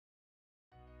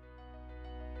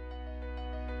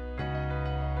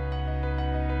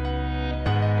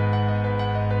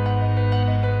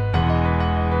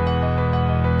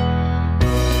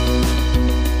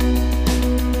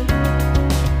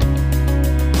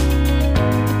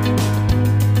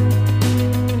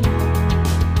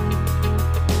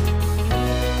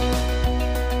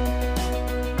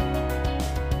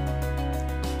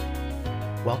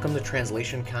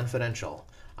Translation Confidential.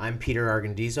 I'm Peter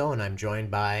Argondizzo, and I'm joined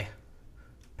by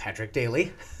Patrick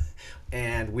Daly,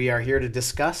 and we are here to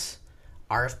discuss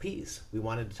RFPs. We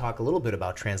wanted to talk a little bit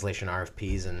about translation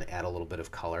RFPs and add a little bit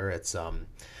of color. It's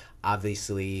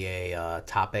obviously a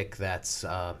topic that's,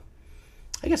 I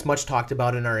guess, much talked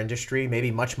about in our industry, maybe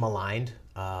much maligned.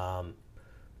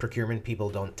 Procurement people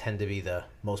don't tend to be the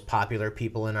most popular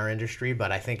people in our industry,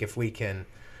 but I think if we can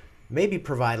maybe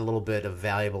provide a little bit of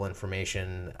valuable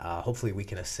information, hopefully we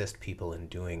can assist people in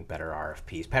doing better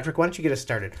RFPs. Patrick, why don't you get us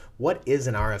started? What is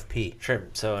an RFP? Sure.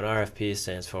 So an RFP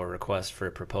stands for Request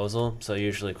for Proposal. So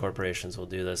usually corporations will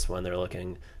do this when they're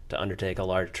looking to undertake a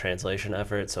large translation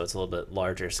effort. So it's a little bit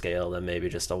larger scale than maybe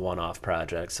just a one-off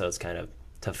project. So it's kind of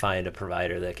to find a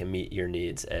provider that can meet your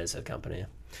needs as a company.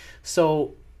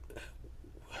 So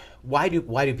why do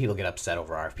people get upset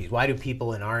over RFPs? Why do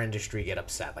people in our industry get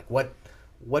upset? Like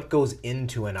what goes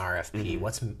into an RFP?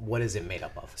 What is it made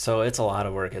up of? So it's a lot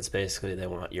of work. It's basically they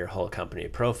want your whole company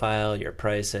profile, your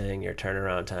pricing, your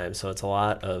turnaround time. So it's a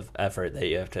lot of effort that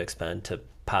you have to expend to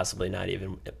possibly not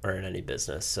even earn any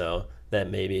business. So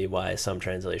that may be why some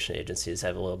translation agencies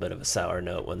have a little bit of a sour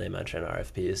note when they mention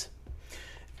RFPs.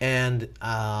 And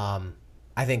I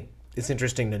think it's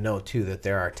interesting to note, too, that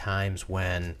there are times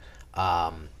when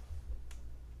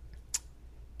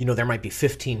there might be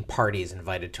 15 parties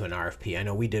invited to an RFP. I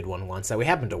know we did one once that we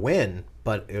happened to win,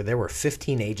 but there were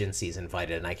 15 agencies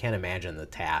invited, and I can't imagine the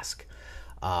task.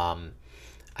 I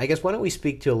guess why don't we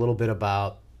speak to a little bit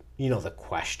about, the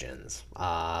questions.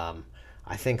 I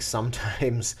think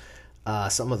sometimes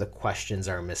some of the questions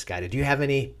are misguided. Do you have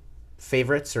any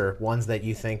favorites or ones that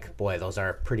you think, boy, those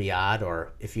are pretty odd?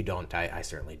 Or if you don't, I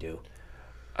certainly do.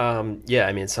 Yeah,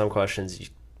 I mean, some questions you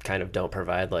kind of don't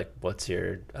provide, like what's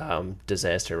your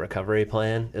disaster recovery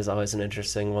plan is always an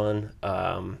interesting one.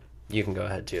 You can go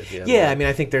ahead too if you have Yeah, one. I mean,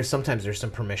 I think there's some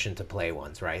permission to play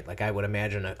ones, right? Like I would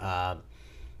imagine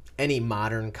any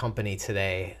modern company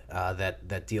today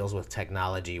that deals with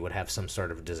technology would have some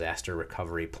sort of disaster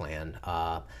recovery plan.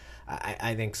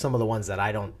 I think some of the ones that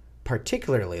I don't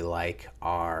particularly like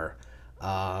are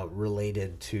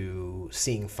related to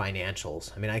seeing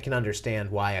financials. I mean, I can understand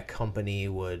why a company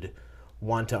would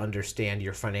want to understand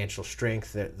your financial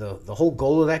strength. The whole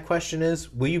goal of that question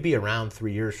is, will you be around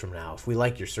 3 years from now? If we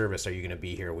like your service, are you going to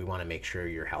be here? We want to make sure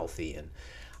you're healthy. And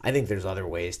I think there's other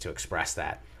ways to express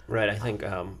that. Right. I think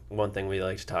one thing we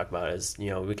like to talk about is,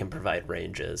 we can provide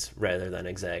ranges rather than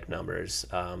exact numbers.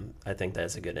 I think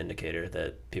that's a good indicator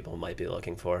that people might be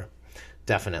looking for.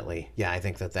 Definitely. Yeah, I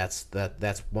think that's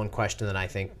one question that I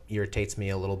think irritates me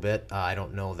a little bit. I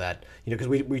don't know that, because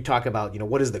we talk about,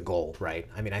 what is the goal, right?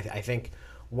 I mean, I think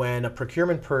when a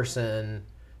procurement person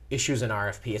issues an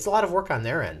RFP, it's a lot of work on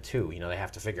their end too. They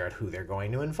have to figure out who they're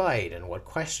going to invite and what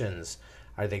questions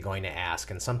are they going to ask.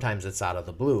 And sometimes it's out of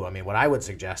the blue. I mean, what I would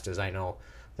suggest is, I know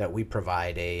that we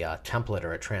provide a template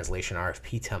or a translation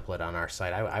RFP template on our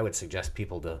site. I would suggest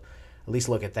people to at least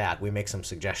look at that. We make some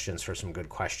suggestions for some good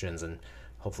questions, and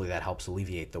hopefully that helps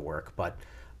alleviate the work. But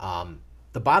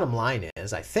the bottom line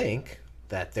is, I think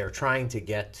that they're trying to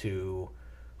get to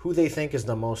who they think is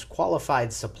the most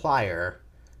qualified supplier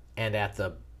and at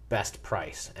the best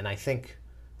price. And I think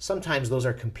sometimes those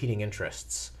are competing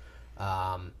interests.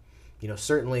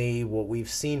 Certainly what we've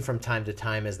seen from time to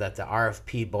time is that the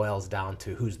RFP boils down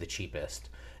to who's the cheapest.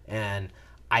 And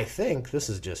I think, this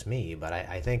is just me, but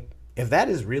I think if that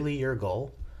is really your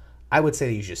goal, I would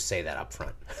say you just say that up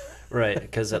front. Right,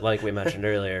 because like we mentioned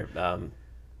earlier,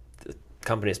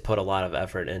 companies put a lot of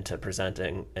effort into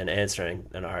presenting and answering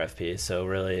an RFP. So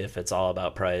really, if it's all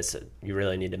about price, you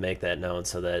really need to make that known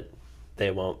so that they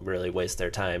won't really waste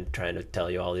their time trying to tell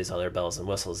you all these other bells and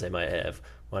whistles they might have,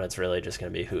 when it's really just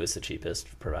going to be who is the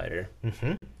cheapest provider.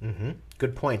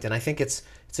 Good point. And I think it's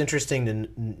interesting to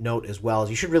note as well, is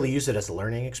you should really use it as a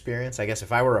learning experience. I guess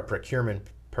if I were a procurement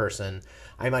person,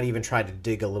 I might even try to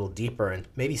dig a little deeper and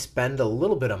maybe spend a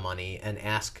little bit of money and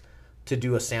ask to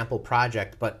do a sample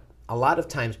project. But a lot of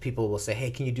times people will say,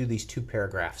 hey, can you do these 2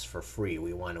 paragraphs for free?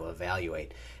 We want to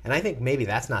evaluate. And I think maybe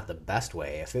that's not the best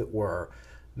way. If it were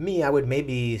me, I would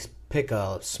maybe pick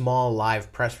a small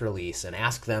live press release and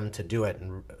ask them to do it,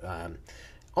 and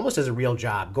almost as a real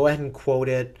job. Go ahead and quote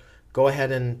it. Go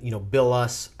ahead and bill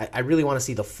us. I really want to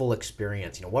see the full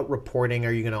experience. What reporting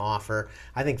are you going to offer?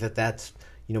 I think that's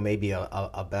maybe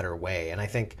a better way. And I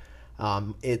think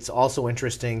it's also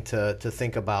interesting to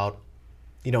think about,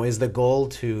 is the goal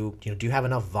to, do you have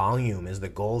enough volume? Is the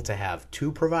goal to have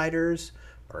 2 providers,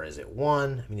 or is it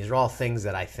 1? I mean, these are all things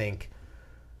that I think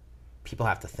people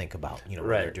have to think about, when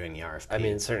Right. they're doing the RFP. I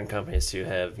mean, certain companies do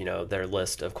have, their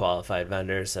list of qualified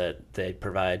vendors that they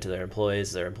provide to their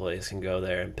employees. Their employees can go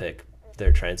there and pick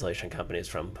their translation companies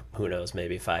from, who knows,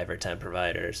 maybe 5 or 10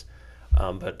 providers.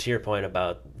 But to your point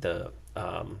about the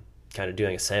kind of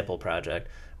doing a sample project,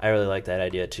 I really like that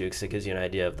idea too, because it gives you an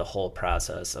idea of the whole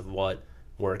process of what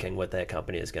working with that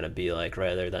company is going to be like,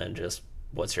 rather than just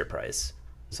what's your price.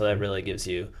 So that really gives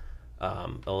you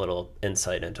a little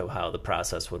insight into how the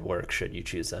process would work should you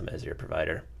choose them as your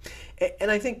provider. And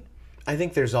I think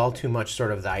there's all too much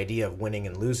sort of the idea of winning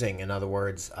and losing. In other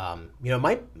words, it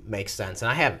might make sense,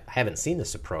 and I haven't seen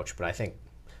this approach, but I think,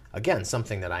 again,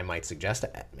 something that I might suggest.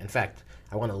 In fact,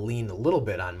 I want to lean a little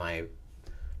bit on my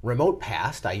remote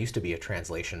past. I used to be a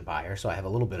translation buyer, so I have a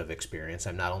little bit of experience.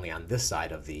 I'm not only on this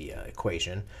side of the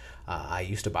equation. I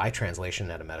used to buy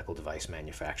translation at a medical device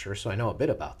manufacturer, so I know a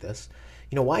bit about this.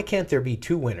 Why can't there be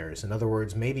 2 winners? In other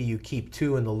words, maybe you keep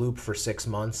 2 in the loop for 6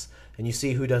 months and you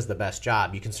see who does the best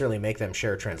job. You can certainly make them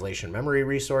share translation memory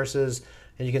resources,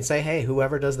 and you can say, hey,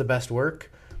 whoever does the best work,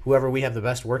 whoever we have the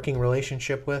best working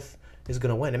relationship with is going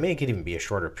to win. I mean, it could even be a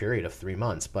shorter period of 3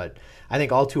 months, but I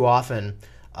think all too often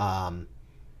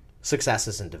success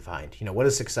isn't defined. What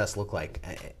does success look like?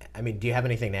 I mean, do you have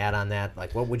anything to add on that?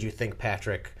 Like, what would you think,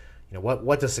 Patrick?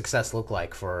 What does success look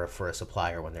like for a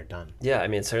supplier when they're done? Yeah, I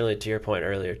mean, certainly to your point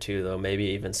earlier too, though, maybe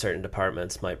even certain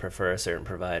departments might prefer a certain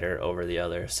provider over the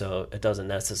other. So it doesn't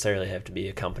necessarily have to be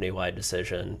a company-wide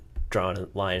decision, drawn a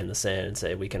line in the sand and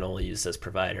say we can only use this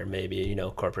provider. Maybe,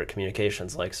 corporate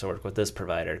communications likes to work with this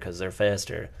provider because they're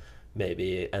faster.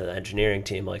 Maybe an engineering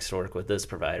team likes to work with this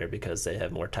provider because they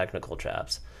have more technical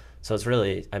chops. So it's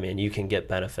really, I mean, you can get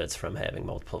benefits from having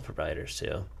multiple providers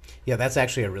too. Yeah, that's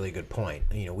actually a really good point.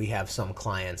 We have some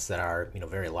clients that are,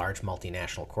 very large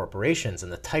multinational corporations,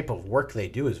 and the type of work they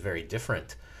do is very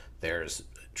different. There's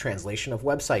translation of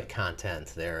website content,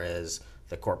 there is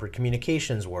the corporate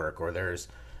communications work, or there's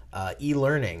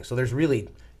e-learning. So there's really,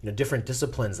 different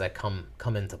disciplines that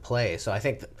come into play. So I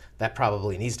think that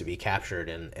probably needs to be captured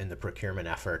in the procurement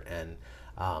effort and,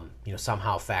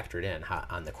 somehow factored in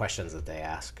on the questions that they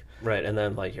ask. Right, and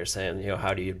then like you're saying,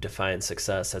 how do you define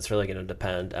success? That's really going to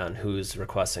depend on who's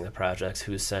requesting the projects,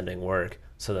 who's sending work.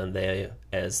 So then they,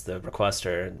 as the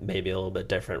requester, may be a little bit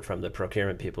different from the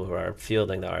procurement people who are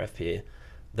fielding the RFP.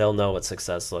 They'll know what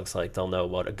success looks like. They'll know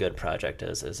what a good project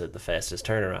is. Is it the fastest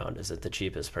turnaround? Is it the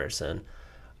cheapest person?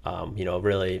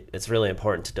 Really, it's really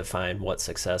important to define what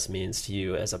success means to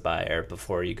you as a buyer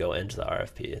before you go into the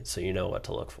RFP, so you know what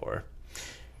to look for.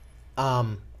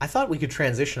 I thought we could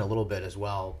transition a little bit as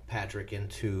well, Patrick,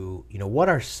 into, what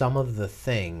are some of the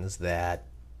things that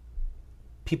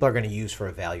people are going to use for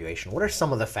evaluation? What are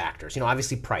some of the factors?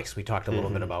 Obviously price. We talked a little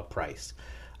bit about price.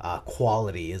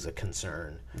 Quality is a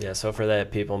concern. Yeah, so for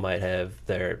that, people might have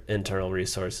their internal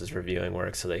resources reviewing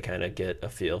work so they kind of get a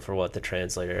feel for what the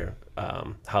translator,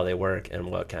 how they work and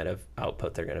what kind of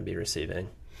output they're going to be receiving.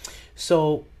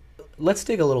 So let's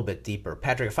dig a little bit deeper.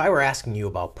 Patrick, if I were asking you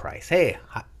about price, hey,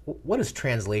 what does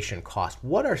translation cost?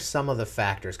 What are some of the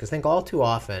factors? Because I think all too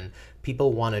often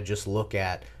people want to just look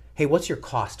at, hey, what's your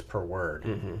cost per word?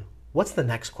 Mm-hmm. What's the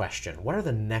next question? What are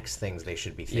the next things they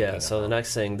should be thinking about? Yeah, so the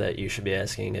next thing that you should be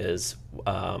asking is,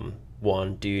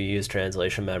 one, do you use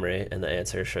translation memory? And the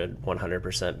answer should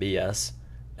 100% be yes.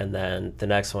 And then the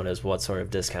next one is, what sort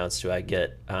of discounts do I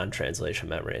get on translation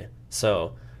memory?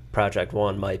 So project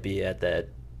 1 might be at that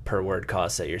per word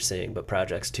cost that you're seeing, but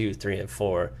projects 2, 3, and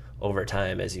 4, over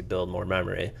time, as you build more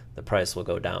memory, the price will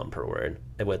go down per word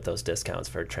with those discounts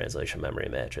for translation memory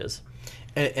matches.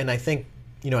 And I think,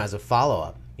 as a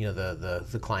follow-up,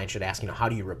 the client should ask, how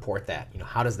do you report that?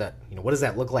 How does that, what does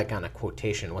that look like on a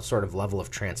quotation? What sort of level of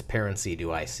transparency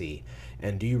do I see?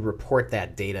 And do you report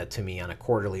that data to me on a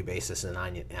quarterly basis and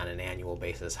on an annual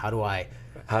basis? How do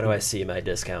I see my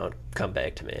discount come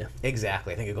back to me?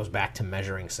 Exactly. I think it goes back to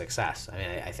measuring success. I mean,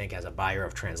 I think as a buyer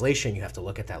of translation, you have to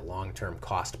look at that long-term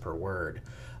cost per word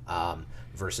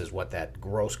versus what that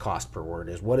gross cost per word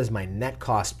is. What is my net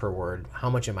cost per word?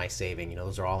 How much am I saving?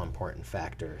 Those are all important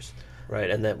factors. Right,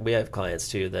 and then we have clients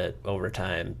too that over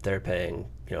time they're paying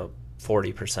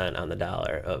 40% on the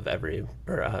dollar of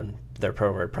on their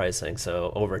per word pricing.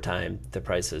 So over time the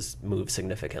prices move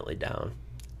significantly down.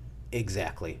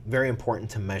 Exactly. Very important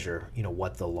to measure,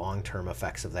 what the long-term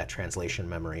effects of that translation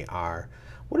memory are.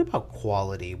 What about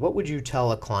quality? What would you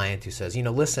tell a client who says,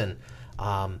 listen,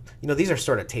 these are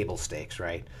sort of table stakes,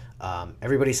 right?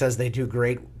 Everybody says they do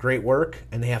great work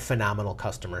and they have phenomenal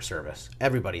customer service.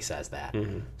 Everybody says that.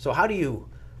 Mm-hmm. So how do you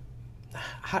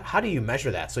how do you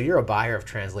measure that? So you're a buyer of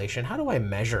translation. How do I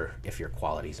measure if your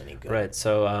quality is any good? Right.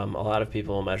 So a lot of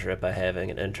people measure it by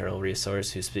having an internal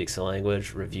resource who speaks the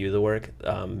language review the work,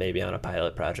 maybe on a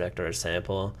pilot project or a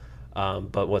sample.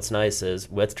 But what's nice is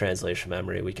with translation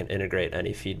memory, we can integrate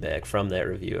any feedback from that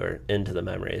reviewer into the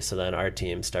memory. So then our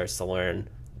team starts to learn,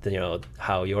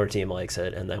 how your team likes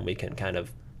it, and then we can kind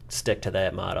of stick to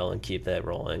that model and keep that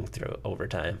rolling through over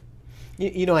time.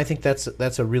 I think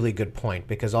that's a really good point,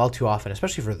 because all too often,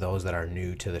 especially for those that are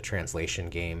new to the translation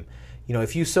game,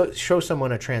 if you show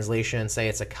someone a translation, say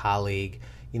it's a colleague,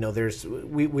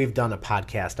 we've done a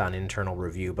podcast on internal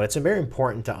review, but it's very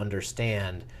important to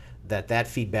understand that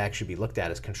feedback should be looked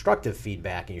at as constructive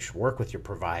feedback, and you should work with your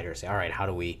provider. Say, all right, how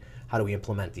do we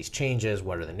implement these changes?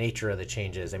 What are the nature of the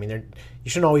changes? I mean, you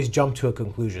shouldn't always jump to a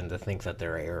conclusion to think that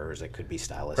there are errors. It could be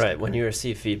stylistic. Right. When you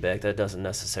receive feedback, that doesn't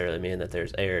necessarily mean that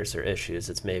there's errors or issues.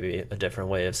 It's maybe a different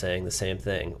way of saying the same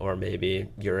thing, or maybe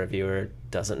your reviewer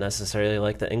doesn't necessarily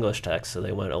like the English text, so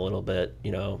they went a little bit,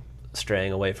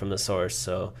 straying away from the source.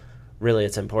 So really,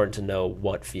 it's important to know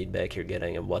what feedback you're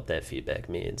getting and what that feedback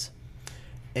means.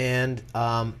 And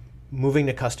moving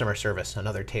to customer service,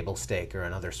 another table stake or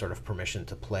another sort of permission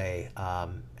to play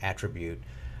attribute.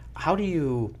 How do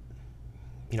you,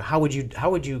 how would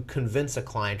you convince a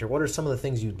client, or what are some of the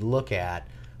things you'd look at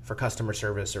for customer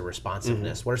service or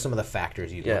responsiveness? Mm-hmm. What are some of the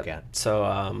factors you'd look at?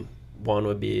 So one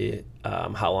would be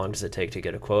how long does it take to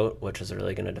get a quote, which is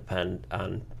really going to depend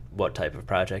on what type of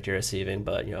project you're receiving,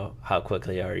 but how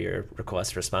quickly are your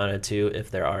requests responded to? If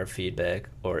there are feedback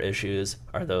or issues,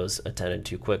 are those attended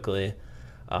to quickly?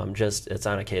 It's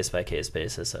on a case-by-case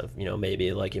basis of,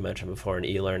 maybe like you mentioned before, an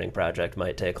e-learning project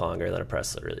might take longer than a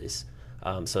press release.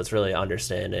 So it's really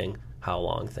understanding how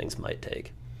long things might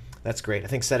take. That's great. I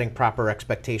think setting proper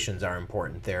expectations are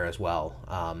important there as well.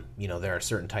 There are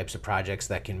certain types of projects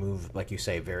that can move, like you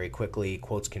say, very quickly.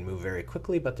 Quotes can move very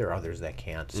quickly, but there are others that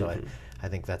can't. So mm-hmm. I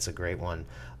think that's a great one.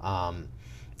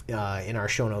 In our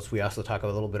show notes, we also talk a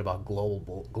little bit about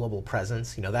global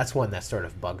presence. That's one that sort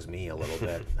of bugs me a little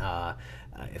bit.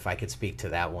 If I could speak to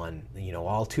that one,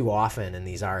 all too often in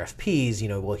these RFPs,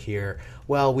 we'll hear,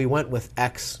 well, we went with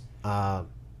X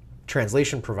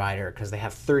translation provider because they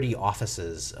have 30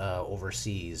 offices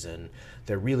overseas, and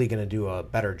they're really going to do a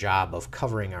better job of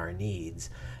covering our needs.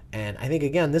 And I think,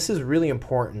 again, this is really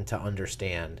important to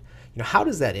understand. How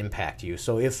does that impact you?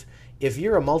 So if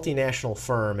you're a multinational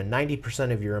firm and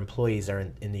 90% of your employees are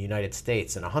in the United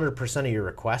States and 100% of your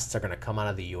requests are going to come out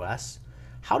of the U.S.,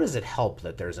 how does it help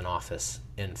that there's an office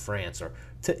in France?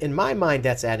 In my mind,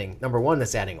 that's adding, number one,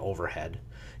 that's adding overhead.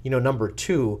 Number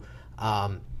two,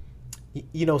 some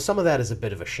of that is a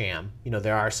bit of a sham.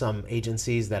 There are some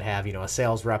agencies that have, a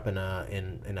sales rep in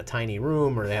a tiny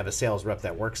room, or they have a sales rep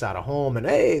that works out of home, and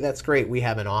hey, that's great, we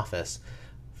have an office.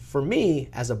 For me,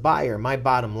 as a buyer, my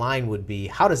bottom line would be,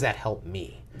 how does that help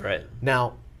me? Right.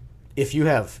 Now, if you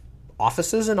have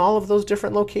offices in all of those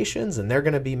different locations and they're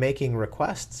going to be making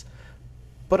requests,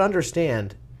 but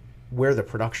understand where the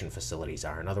production facilities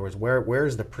are. In other words, where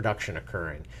is the production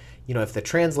occurring? If the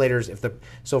translators,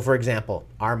 so for example,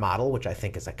 our model, which I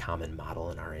think is a common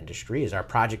model in our industry, is our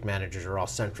project managers are all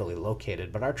centrally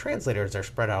located, but our translators are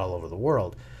spread out all over the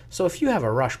world. So if you have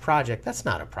a rush project, that's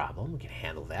not a problem. We can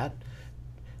handle that.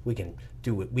 We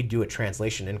do a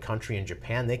translation in country in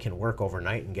Japan. They can work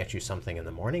overnight and get you something in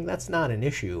the morning. That's not an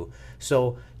issue.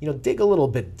 So, dig a little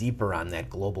bit deeper on that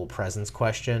global presence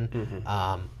question.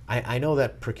 Mm-hmm. I know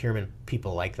that procurement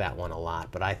people like that one a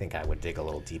lot, but I think I would dig a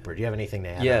little deeper. Do you have anything to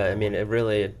add? Yeah,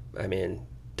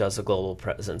 does a global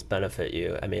presence benefit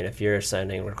you? If you're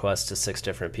sending requests to 6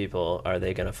 different people, are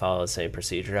they going to follow the same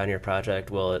procedure on your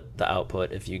project? Will the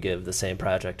output, if you give the same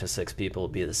project to 6 people,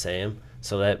 be the same?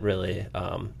 So that really,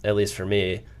 at least for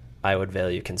me, I would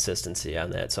value consistency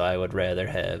on that. So I would rather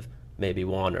have maybe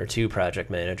 1 or 2 project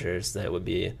managers that would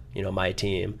be, my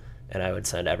team, and I would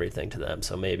send everything to them.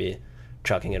 So maybe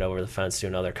chucking it over the fence to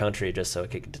another country just so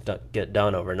it could get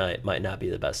done overnight might not be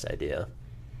the best idea.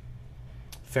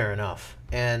 Fair enough.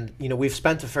 And, we've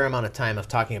spent a fair amount of time of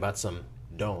talking about some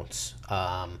don'ts.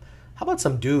 How about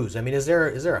some do's? Is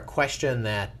there a question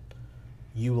that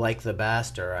you like the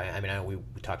best? Or,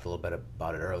 we talked a little bit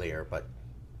about it earlier, but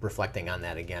reflecting on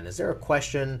that again, is there a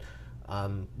question,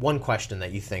 one question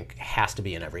that you think has to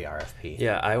be in every RFP?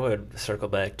 Yeah, I would circle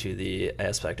back to the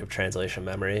aspect of translation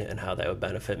memory and how that would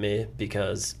benefit me,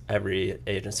 because every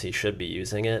agency should be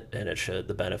using it, and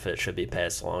the benefit should be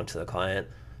passed along to the client.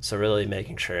 So really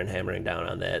making sure and hammering down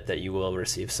on that you will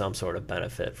receive some sort of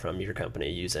benefit from your company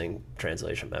using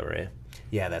translation memory.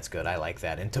 Yeah, that's good. I like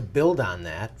that. And to build on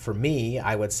that, for me,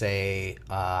 I would say,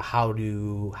 how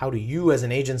do you as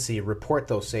an agency report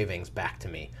those savings back to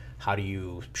me? How do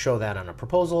you show that on a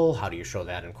proposal? How do you show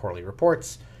that in quarterly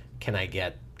reports? Can I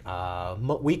get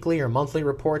weekly or monthly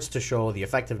reports to show the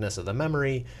effectiveness of the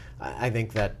memory? I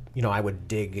think that I would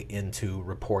dig into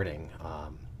reporting.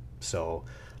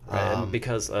 Right, and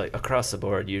because across the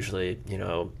board, usually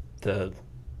the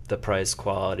price,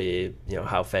 quality,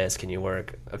 how fast can you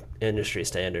work, industry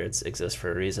standards exist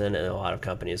for a reason, and a lot of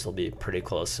companies will be pretty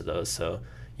close to those. So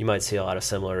you might see a lot of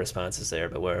similar responses there,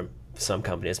 but where some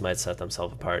companies might set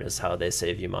themselves apart is how they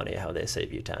save you money, how they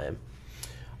save you time.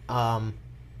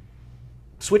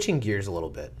 Switching gears a little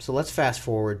bit. So let's fast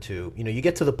forward to, you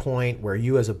get to the point where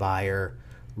you as a buyer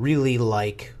really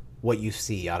like what you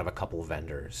see out of a couple of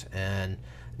vendors. And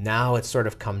now it's sort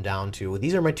of come down to,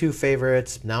 these are my two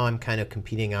favorites. Now I'm kind of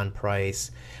competing on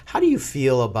price. How do you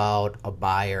feel about a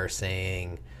buyer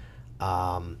saying,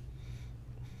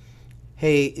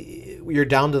 hey, you're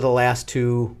down to the last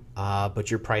two, but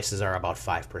your prices are about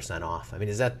 5% off? I mean,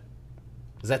 is that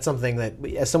something that,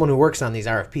 as someone who works on these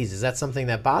RFPs, is that something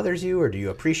that bothers you, or do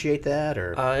you appreciate that?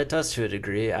 Or it does to a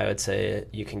degree. I would say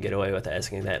you can get away with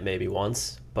asking that maybe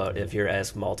once, but if you're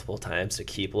asked multiple times to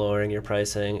keep lowering your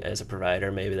pricing as a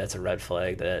provider, maybe that's a red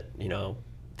flag that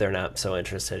they're not so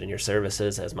interested in your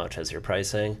services as much as your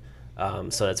pricing.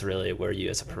 So that's really where you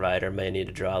as a provider may need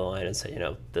to draw the line and say,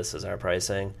 this is our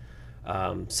pricing.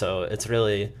 So it's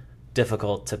really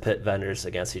difficult to pit vendors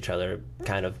against each other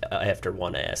kind of after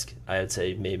one ask. I would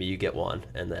say maybe you get one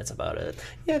and that's about it.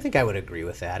 Yeah, I think I would agree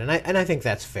with that. And I think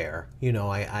that's fair.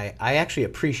 I actually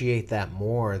appreciate that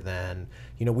more than,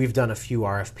 we've done a few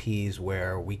RFPs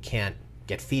where we can't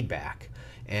get feedback.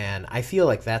 And I feel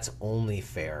like that's only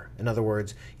fair. In other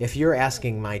words, if you're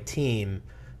asking my team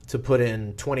to put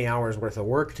in 20 hours worth of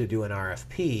work to do an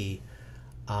RFP,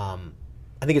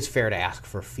 I think it's fair to ask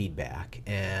for feedback.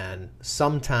 And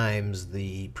sometimes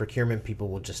the procurement people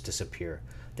will just disappear.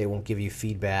 They won't give you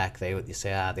feedback. They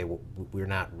say, we're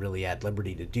not really at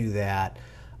liberty to do that.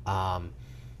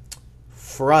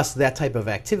 For us, that type of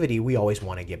activity, we always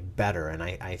want to get better. And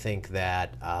I think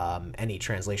that any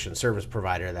translation service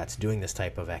provider that's doing this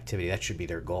type of activity, that should be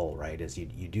their goal, right? Is you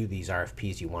do these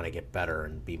RFPs, you want to get better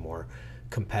and be more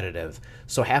competitive.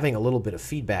 So having a little bit of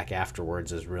feedback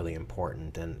afterwards is really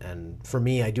important. And for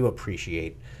me, I do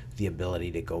appreciate the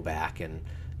ability to go back and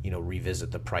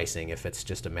revisit the pricing. If it's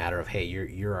just a matter of, hey,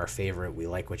 you're our favorite, we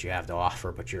like what you have to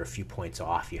offer, but you're a few points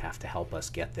off, you have to help us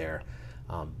get there.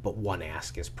 But one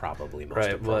ask is probably most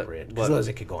appropriate, because otherwise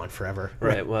it could go on forever.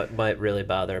 Right. What might really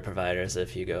bother providers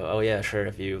if you go, oh yeah, sure,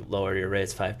 if you lower your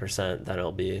rates 5%, then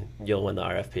you'll win the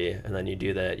RFP, and then you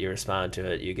do that, you respond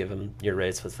to it, you give them your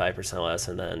rates with 5% less,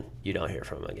 and then you don't hear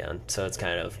from them again. So it's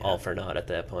kind of all for naught at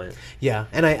that point. Yeah,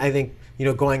 and I think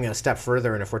going a step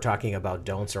further, and if we're talking about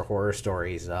don'ts or horror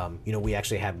stories, we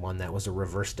actually had one that was a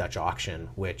reverse Dutch auction,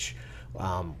 which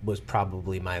was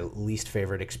probably my least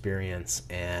favorite experience.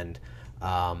 And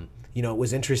it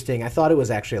was interesting. I thought it was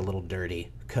actually a little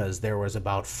dirty because there was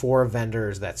about 4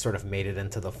 vendors that sort of made it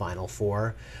into the final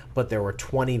 4, but there were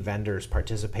 20 vendors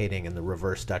participating in the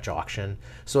reverse Dutch auction.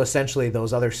 So essentially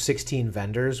those other 16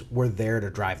 vendors were there to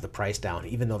drive the price down,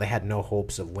 even though they had no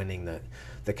hopes of winning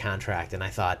the contract. And I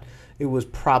thought it was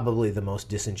probably the most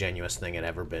disingenuous thing I'd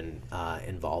ever been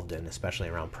involved in, especially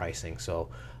around pricing. So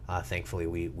thankfully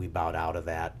we bowed out of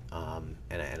that.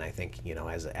 And I think,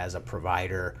 as a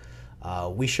provider,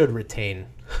 we should retain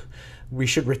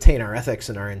our ethics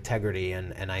and our integrity,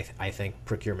 and I think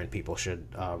procurement people should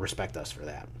respect us for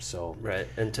that. So right,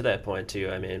 and to that point too,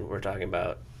 I mean, we're talking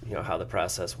about how the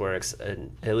process works,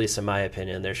 and at least in my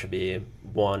opinion, there should be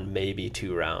 1, maybe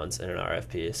 2 rounds in an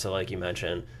RFP. So like you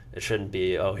mentioned, it shouldn't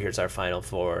be, oh, here's our final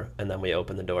 4, and then we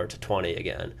open the door to 20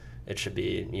 again. It should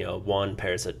be, 1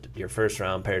 pairs it, your first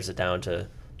round pairs it down to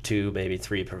 2, maybe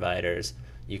 3 providers.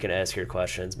 You can ask your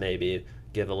questions, maybe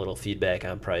give a little feedback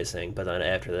on pricing, but then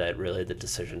after that, really the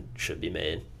decision should be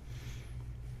made.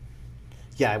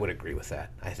 Yeah, I would agree with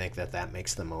that. I think that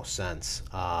makes the most sense.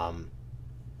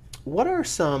 What are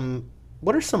some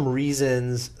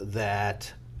reasons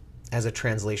that, as a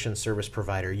translation service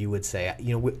provider, you would say,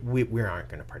 we aren't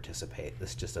going to participate?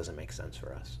 This just doesn't make sense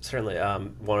for us. Certainly,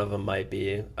 one of them might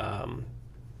be,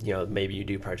 maybe you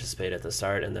do participate at the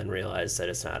start and then realize that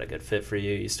it's not a good fit for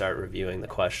you. You start reviewing the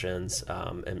questions,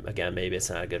 and again, maybe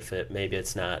it's not a good fit. Maybe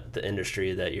it's not the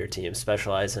industry that your team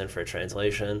specializes in for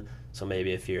translation. So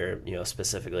maybe if you're,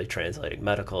 specifically translating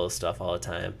medical stuff all the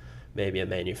time, maybe a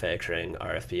manufacturing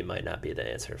RFP might not be the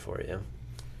answer for you.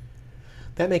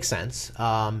 That makes sense.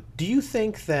 Do you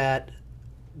think that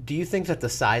the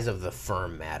size of the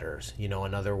firm matters? You know,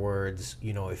 in other words,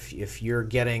 you know, if you're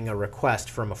getting a request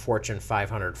from a Fortune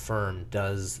 500 firm,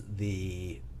 does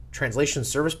the translation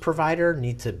service provider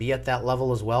need to be at that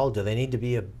level as well? Do they need to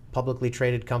be a publicly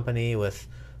traded company with,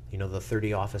 you know, the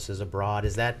 30 offices abroad?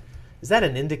 Is that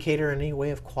an indicator in any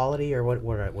way of quality, or what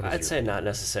is I'd say not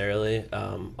necessarily.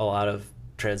 A lot of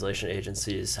translation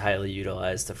agencies highly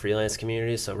utilize the freelance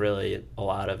community, so really a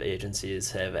lot of agencies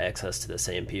have access to the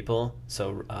same people.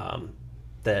 So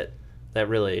that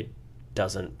really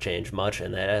doesn't change much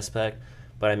in that aspect.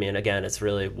 But I mean, again, it's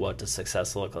really what does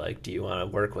success look like? Do you want to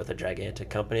work with a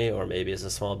gigantic company, or maybe as a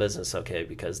small business, okay,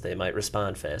 because they might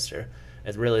respond faster?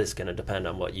 It really is going to depend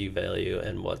on what you value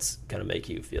and what's going to make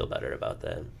you feel better about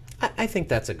that. I think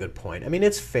that's a good point. I mean,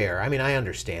 it's fair. I mean, I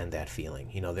understand that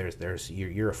feeling. You know,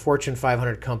 you're a Fortune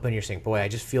 500 company. You're saying, boy, I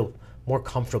just feel more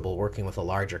comfortable working with a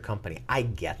larger company. I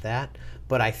get that,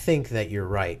 but I think that you're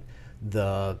right.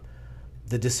 The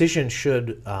decision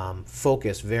should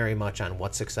focus very much on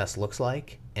what success looks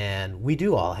like, and we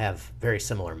do all have very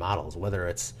similar models. Whether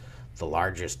it's the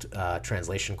largest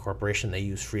translation corporation, they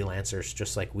use freelancers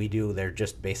just like we do. They're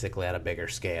just basically at a bigger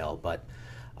scale, but.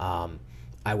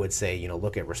 I would say, you know,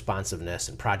 look at responsiveness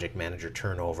and project manager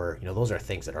turnover. You know, those are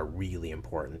things that are really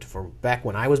important. For back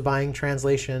when I was buying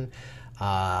translation,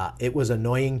 it was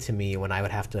annoying to me when I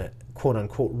would have to, quote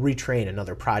unquote, retrain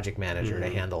another project manager to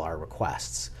handle our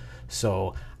requests.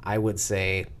 So I would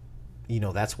say, you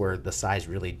know, that's where the size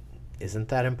really isn't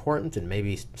that important, and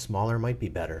maybe smaller might be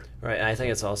better. Right. And I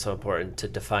think it's also important to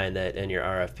define that in your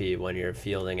RFP when you're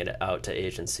fielding it out to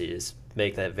agencies.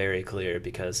 Make that very clear,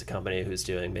 because a company who's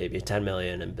doing maybe 10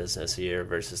 million in business a year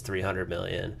versus 300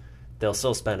 million, they'll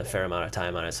still spend a fair amount of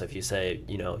time on it. So if you say,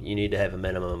 you know, you need to have a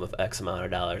minimum of X amount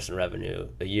of dollars in revenue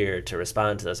a year to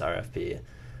respond to this RFP,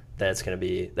 that's going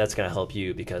to help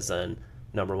you, because then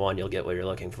number one, you'll get what you're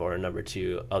looking for, and number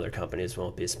two, other companies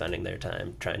won't be spending their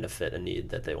time trying to fit a need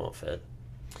that they won't fit.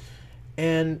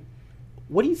 And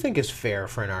what do you think is fair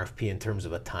for an RFP in terms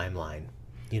of a timeline?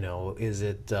 You know, is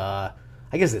it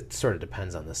I guess it sort of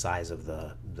depends on the size of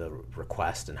the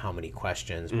request and how many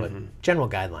questions, but general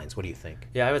guidelines, what do you think?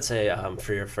 Yeah, I would say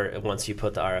for once you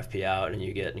put the RFP out and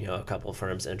you get, you know, a couple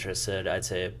firms interested, I'd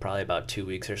say probably about 2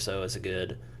 weeks or so is a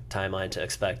good timeline to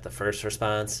expect the first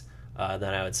response.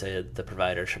 Then I would say the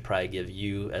provider should probably give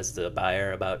you as the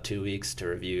buyer about 2 weeks to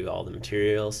review all the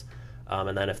materials.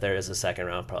 And then if there is a second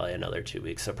round, probably another 2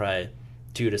 weeks. So probably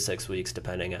 2 to 6 weeks,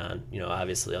 depending on, you know,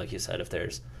 obviously, like you said, if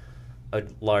there's a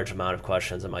large amount of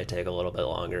questions, it might take a little bit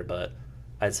longer, but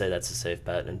I'd say that's a safe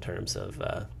bet in terms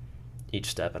of each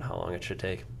step and how long it should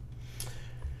take.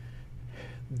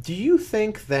 Do you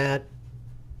think that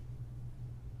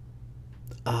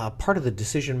part of the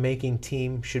decision-making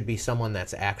team should be someone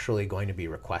that's actually going to be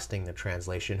requesting the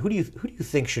translation? Who do you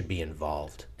think should be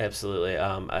involved? Absolutely.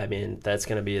 I mean, that's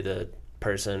going to be the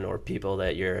person or people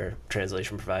that your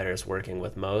translation provider is working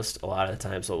with most. A lot of the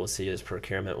times what we'll see is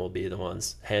procurement will be the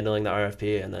ones handling the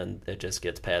RFP, and then it just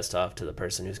gets passed off to the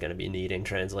person who's going to be needing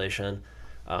translation.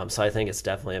 So I think it's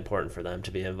definitely important for them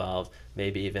to be involved,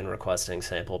 maybe even requesting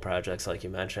sample projects like you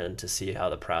mentioned to see how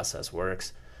the process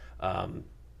works. And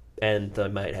they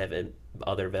might have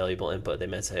other valuable input. They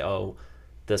might say, oh,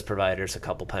 this provider's a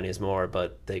couple pennies more,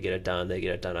 but they get it done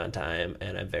on time,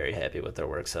 and I'm very happy with their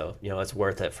work. So, you know, it's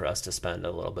worth it for us to spend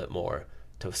a little bit more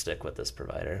to stick with this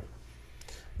provider.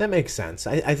 That makes sense.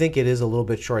 I think it is a little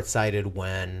bit short-sighted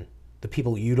when the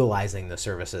people utilizing the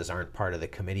services aren't part of the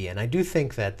committee, and I do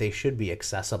think that they should be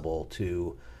accessible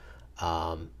to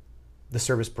the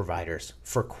service providers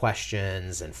for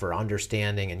questions and for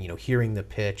understanding and, you know, hearing the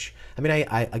pitch. I mean,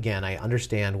 I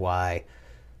understand why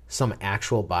some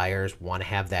actual buyers want to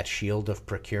have that shield of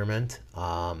procurement,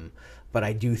 but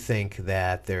I do think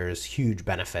that there's huge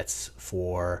benefits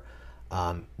for,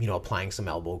 you know, applying some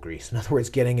elbow grease. In other words,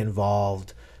 getting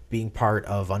involved, being part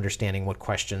of understanding what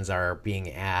questions are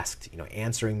being asked, you know,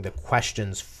 answering the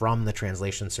questions from the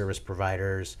translation service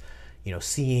providers, you know,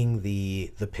 seeing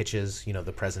the pitches, you know,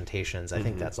 the presentations. I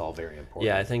think that's all very important.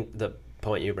 Yeah, I think the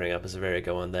point you bring up is a very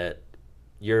good one, that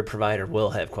your provider will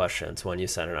have questions when you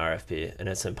send an RFP, and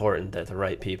it's important that the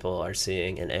right people are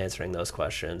seeing and answering those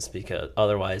questions, because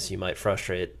otherwise you might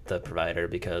frustrate the provider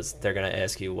because they're going to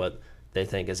ask you what they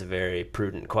think is a very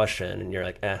prudent question, and you're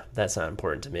like, that's not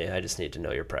important to me. I just need to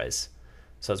know your price.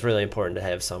 So it's really important to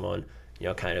have someone, you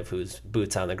know, kind of who's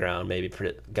boots on the ground, maybe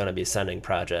going to be sending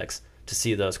projects, to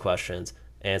see those questions,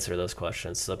 answer those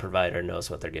questions, so the provider knows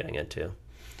what they're getting into.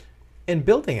 And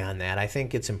building on that, I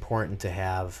think it's important to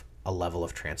have a level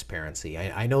of transparency.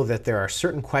 I know that there are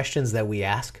certain questions that we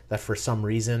ask that for some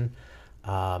reason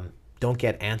don't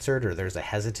get answered, or there's a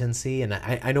hesitancy. And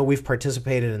I know we've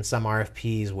participated in some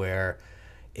RFPs where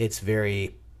it's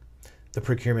very, the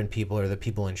procurement people or the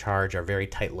people in charge are very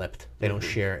tight-lipped. They don't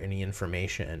share any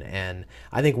information. And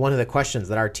I think one of the questions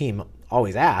that our team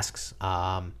always asks,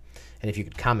 and if you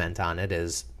could comment on it,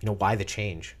 is, why the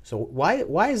change? So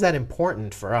why is that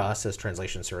important for us as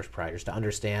translation service providers to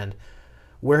understand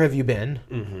where have you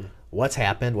been? What's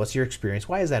happened? What's your experience?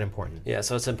 Why is that important? Yeah,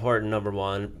 so it's important, number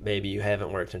one, maybe you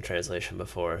haven't worked in translation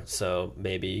before, so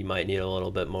maybe you might need a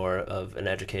little bit more of an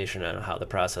education on how the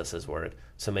processes work.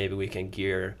 So maybe we can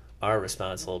gear our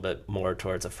response a little bit more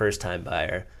towards a first-time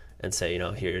buyer and say,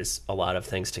 here's a lot of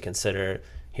things to consider,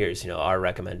 here's, our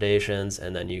recommendations,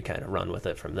 and then you kind of run with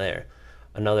it from there.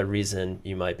 Another reason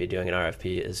you might be doing an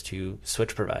RFP is to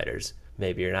switch providers.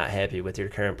 Maybe you're not happy with your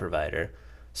current provider.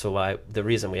 So the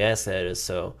reason we ask that is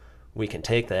so we can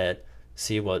take that,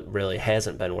 see what really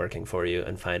hasn't been working for you,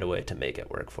 and find a way to make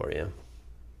it work for you.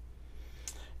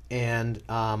 And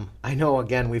I know,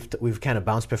 again, we've kind of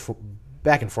bounced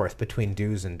back and forth between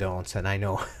do's and don'ts. And I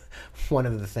know one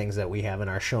of the things that we have in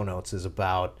our show notes is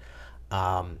about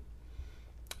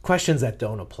questions that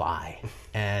don't apply.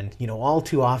 And, all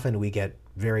too often we get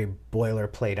very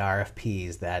boilerplate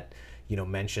RFPs that,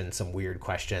 mention some weird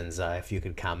questions. If you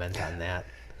could comment on that.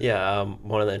 Yeah,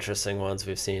 one of the interesting ones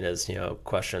we've seen is,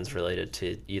 questions related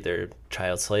to either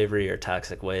child slavery or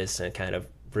toxic waste, and it kind of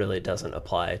really doesn't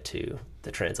apply to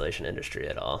the translation industry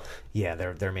at all. Yeah,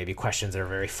 there may be questions that are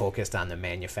very focused on the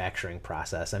manufacturing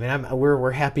process. I mean,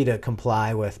 we're happy to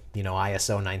comply with,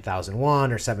 ISO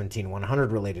 9001 or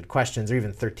 17100 related questions, or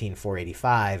even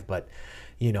 13485, but,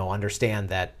 understand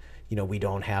that, we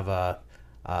don't have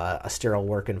a sterile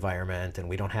work environment, and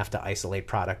we don't have to isolate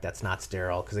product that's not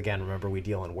sterile, because again, remember, we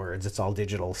deal in words, it's all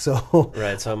digital. So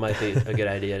right, so it might be a good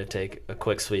idea to take a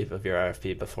quick sweep of your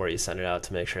RFP before you send it out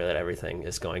to make sure that everything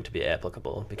is going to be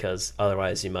applicable, because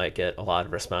otherwise you might get a lot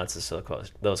of responses to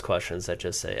those questions that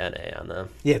just say NA on them.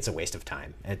 Yeah, it's a waste of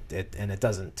time. It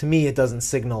doesn't, to me, it doesn't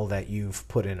signal that you've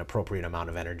put an appropriate amount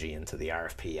of energy into the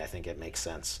RFP. I think it makes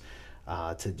sense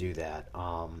to do that.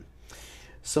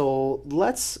 So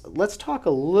let's talk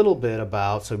a little bit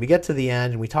about, so we get to the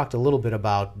end and we talked a little bit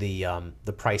about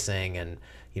the pricing and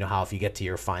how if you get to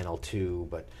your final two,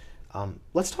 but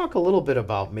let's talk a little bit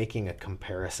about making a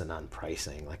comparison on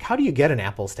pricing. Like, how do you get an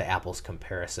apples to apples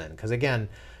comparison? Because again,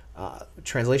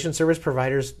 translation service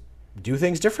providers do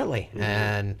things differently.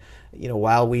 And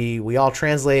while we all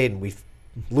translate and we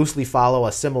loosely follow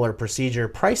a similar procedure,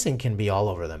 pricing can be all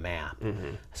over the map.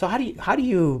 So how do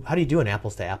you do an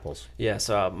apples to apples? Yeah,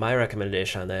 so my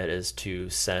recommendation on that is to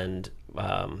send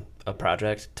a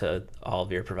project to all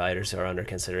of your providers who are under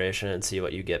consideration and see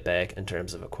what you get back in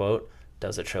terms of a quote.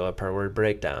 Does it show a per word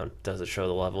breakdown? Does it show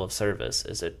the level of service?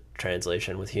 Is it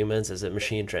translation with humans? Is it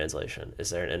machine translation? Is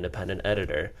there an independent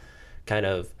editor? Kind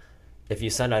of, if you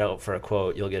send that out for a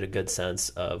quote, you'll get a good sense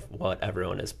of what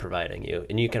everyone is providing you.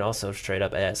 And you can also straight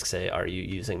up ask, say, are you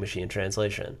using machine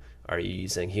translation? Are you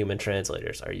using human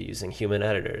translators? Are you using human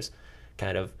editors?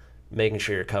 Kind of making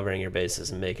sure you're covering your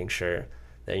bases and making sure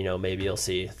that, maybe you'll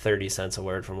see 30 cents a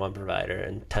word from one provider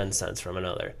and 10 cents from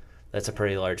another. That's a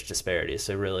pretty large disparity.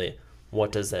 So really,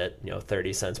 what does that,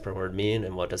 30 cents per word mean,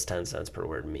 and what does 10 cents per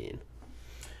word mean?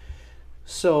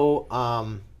 So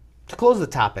to close the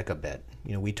topic a bit,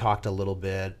 we talked a little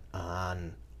bit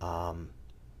on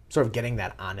sort of getting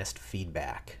that honest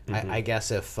feedback. I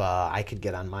guess if I could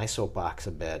get on my soapbox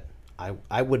a bit,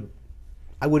 I would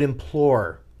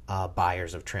implore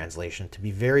buyers of translation to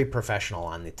be very professional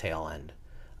on the tail end.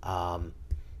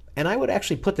 And I would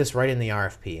actually put this right in the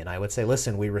RFP, and I would say,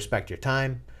 listen, we respect your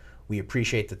time. We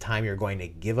appreciate the time you're going to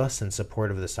give us in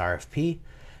support of this RFP.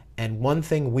 And one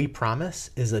thing we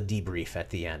promise is a debrief at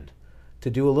the end, to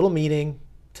do a little meeting,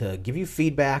 to give you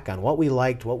feedback on what we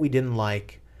liked, what we didn't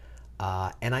like.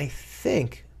 And I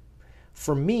think,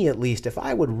 for me at least, if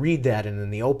I would read that in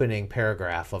the opening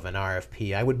paragraph of an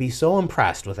RFP, I would be so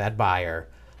impressed with that buyer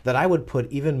that I would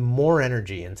put even more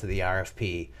energy into the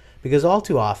RFP, because all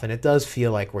too often it does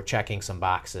feel like we're checking some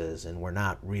boxes and we're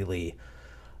not really,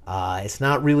 it's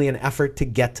not really an effort to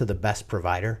get to the best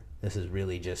provider. This is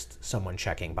really just someone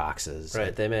checking boxes.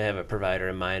 Right. They may have a provider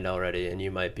in mind already, and you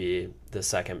might be the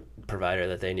second provider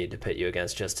that they need to pit you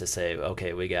against just to say,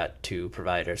 okay, we got two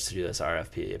providers to do this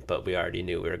RFP, but we already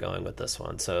knew we were going with this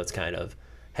one. So it's kind of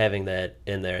having that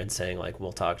in there and saying, like,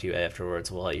 we'll talk to you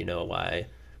afterwards. We'll let you know why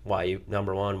you,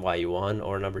 number one, why you won,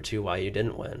 or number two, why you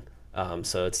didn't win.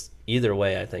 So it's either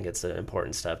way, I think it's an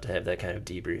important step to have that kind of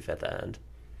debrief at the end.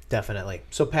 Definitely.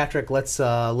 So Patrick, let's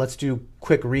do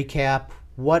quick recap.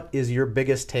 What is your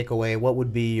biggest takeaway? What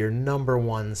would be your number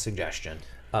one suggestion?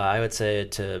 I would say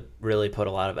to really put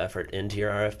a lot of effort into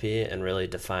your RFP and really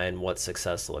define what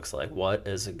success looks like. What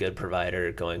is a good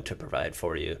provider going to provide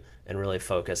for you? And really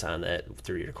focus on that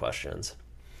through your questions.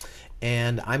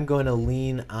 And I'm going to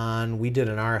lean on, we did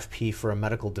an RFP for a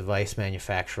medical device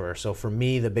manufacturer. So for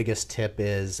me, the biggest tip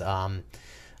is,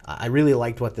 I really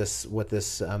liked what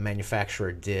this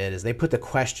manufacturer did is they put the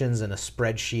questions in a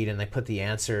spreadsheet and they put the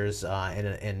answers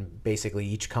and basically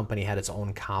each company had its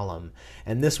own column.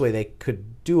 And this way they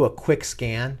could do a quick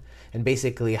scan and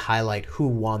basically highlight who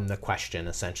won the question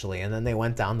essentially. And then they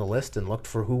went down the list and looked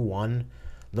for who won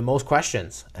the most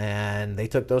questions. And they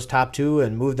took those top two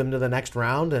and moved them to the next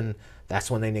round, and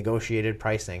that's when they negotiated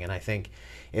pricing. And I think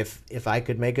if I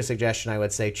could make a suggestion, I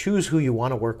would say choose who you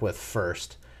want to work with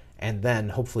first, and then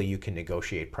hopefully you can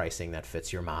negotiate pricing that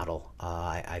fits your model.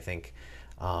 I think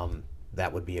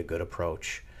that would be a good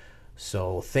approach.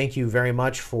 So thank you very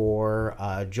much for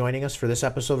joining us for this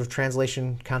episode of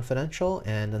Translation Confidential,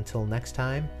 and until next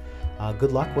time,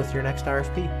 good luck with your next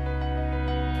RFP.